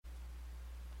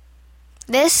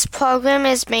This program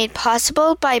is made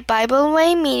possible by Bible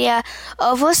Way Media,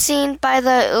 overseen by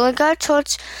the Oologah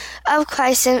Church of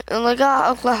Christ in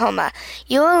Oologah, Oklahoma.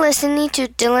 You are listening to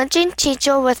Diligent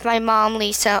Teacher with my mom,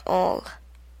 Lisa Earle.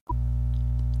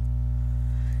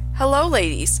 Hello,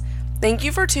 ladies. Thank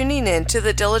you for tuning in to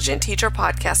the Diligent Teacher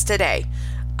podcast today.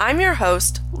 I'm your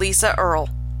host, Lisa Earle.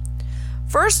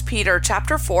 1 Peter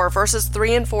chapter 4, verses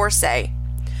 3 and 4 say,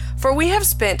 "For we have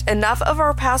spent enough of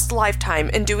our past lifetime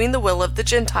in doing the will of the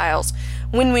Gentiles,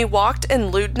 when we walked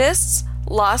in lewdness,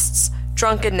 lusts,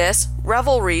 drunkenness,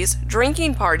 revelries,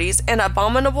 drinking parties, and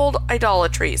abominable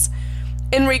idolatries.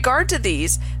 In regard to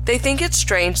these, they think it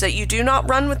strange that you do not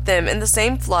run with them in the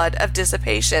same flood of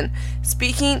dissipation,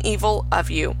 speaking evil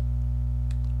of you."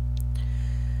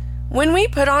 When we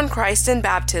put on Christ in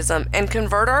baptism and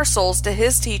convert our souls to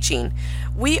His teaching,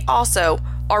 we also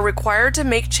are required to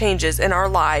make changes in our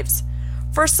lives.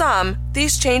 For some,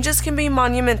 these changes can be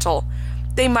monumental.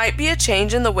 They might be a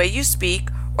change in the way you speak,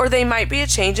 or they might be a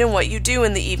change in what you do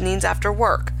in the evenings after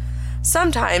work.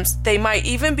 Sometimes they might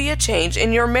even be a change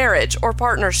in your marriage or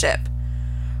partnership.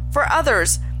 For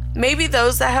others, maybe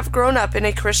those that have grown up in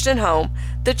a Christian home,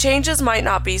 the changes might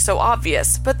not be so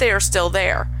obvious, but they are still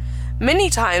there. Many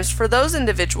times, for those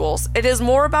individuals, it is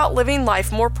more about living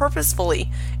life more purposefully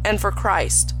and for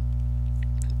Christ.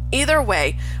 Either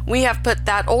way, we have put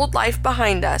that old life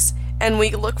behind us, and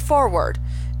we look forward,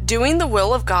 doing the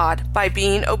will of God by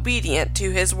being obedient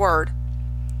to His Word.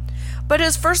 But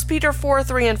as 1 Peter 4,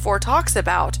 3 and 4 talks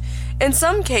about, in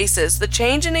some cases, the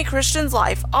change in a Christian's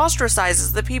life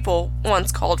ostracizes the people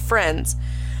once called friends.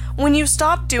 When you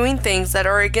stop doing things that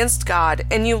are against God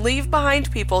and you leave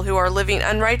behind people who are living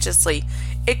unrighteously,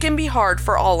 it can be hard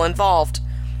for all involved.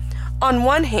 On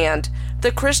one hand,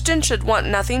 the Christian should want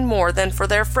nothing more than for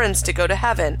their friends to go to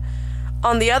heaven.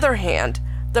 On the other hand,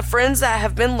 the friends that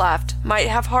have been left might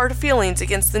have hard feelings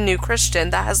against the new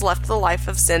Christian that has left the life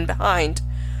of sin behind.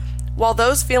 While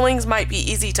those feelings might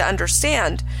be easy to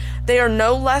understand, they are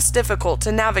no less difficult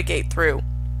to navigate through.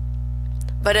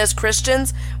 But as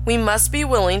Christians, we must be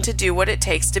willing to do what it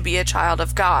takes to be a child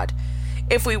of God.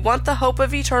 If we want the hope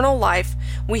of eternal life,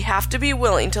 we have to be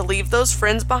willing to leave those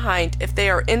friends behind if they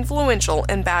are influential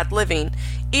in bad living,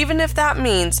 even if that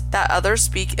means that others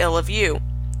speak ill of you.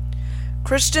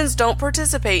 Christians don't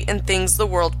participate in things the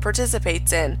world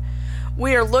participates in.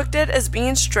 We are looked at as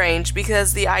being strange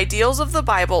because the ideals of the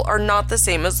Bible are not the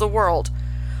same as the world.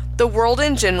 The world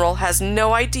in general has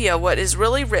no idea what is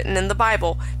really written in the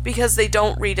Bible because they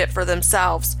don't read it for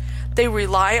themselves. They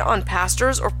rely on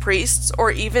pastors or priests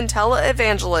or even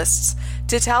televangelists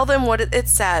to tell them what it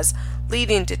says,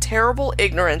 leading to terrible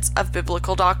ignorance of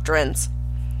biblical doctrines.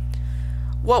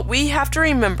 What we have to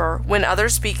remember when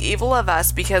others speak evil of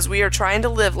us because we are trying to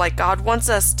live like God wants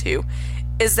us to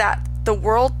is that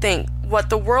what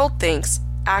the world thinks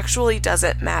actually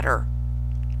doesn't matter.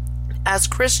 As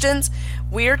Christians,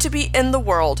 we are to be in the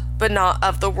world, but not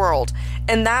of the world,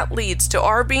 and that leads to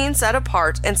our being set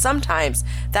apart, and sometimes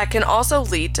that can also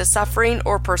lead to suffering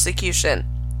or persecution.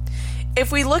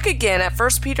 If we look again at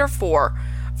 1 Peter 4,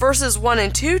 verses 1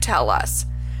 and 2 tell us,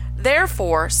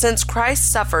 "Therefore, since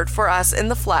Christ suffered for us in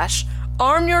the flesh,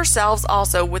 arm yourselves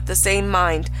also with the same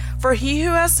mind, for he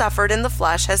who has suffered in the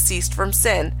flesh has ceased from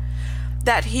sin,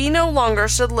 that he no longer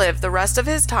should live the rest of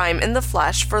his time in the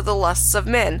flesh for the lusts of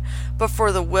men, but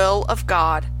for the will of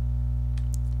God."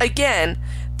 Again,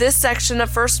 this section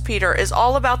of 1 Peter is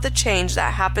all about the change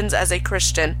that happens as a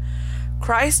Christian.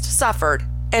 Christ suffered,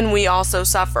 and we also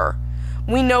suffer.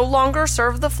 We no longer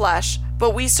serve the flesh,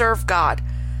 but we serve God.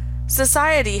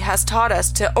 Society has taught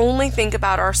us to only think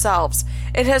about ourselves.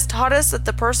 It has taught us that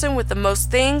the person with the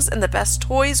most things and the best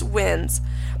toys wins.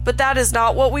 But that is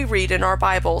not what we read in our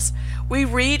Bibles. We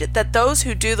read that those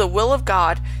who do the will of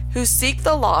God, who seek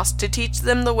the lost to teach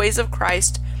them the ways of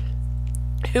Christ,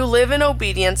 who live in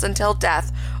obedience until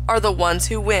death, are the ones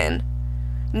who win.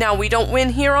 Now, we don't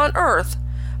win here on earth,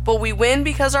 but we win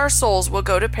because our souls will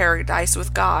go to paradise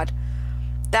with God.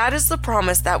 That is the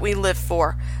promise that we live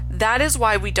for. That is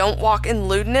why we don't walk in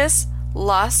lewdness,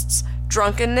 lusts,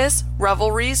 drunkenness,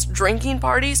 revelries, drinking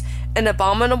parties, and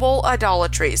abominable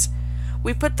idolatries.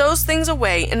 We put those things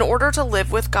away in order to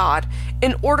live with God,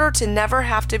 in order to never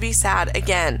have to be sad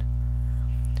again.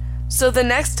 So the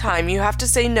next time you have to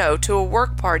say no to a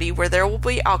work party where there will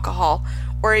be alcohol,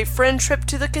 or a friend trip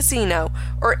to the casino,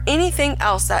 or anything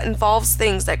else that involves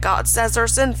things that God says are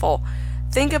sinful,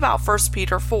 think about 1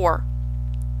 Peter 4.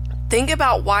 Think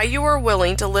about why you are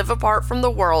willing to live apart from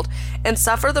the world and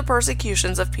suffer the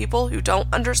persecutions of people who don't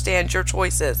understand your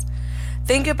choices.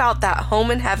 Think about that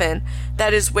home in heaven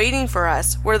that is waiting for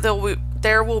us, where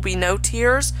there will be no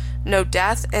tears, no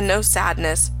death, and no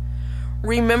sadness.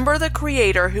 Remember the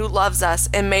Creator who loves us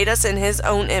and made us in His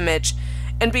own image,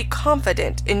 and be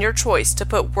confident in your choice to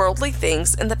put worldly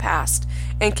things in the past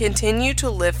and continue to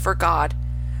live for God,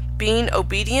 being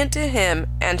obedient to Him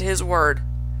and His Word.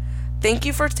 Thank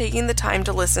you for taking the time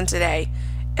to listen today,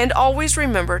 and always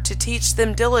remember to teach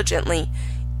them diligently,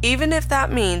 even if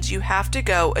that means you have to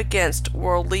go against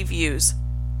worldly views.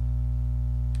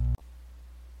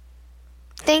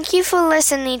 Thank you for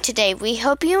listening today. We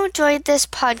hope you enjoyed this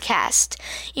podcast.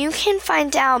 You can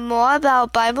find out more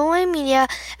about Bible Way Media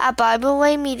at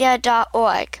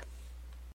BibleWayMedia.org.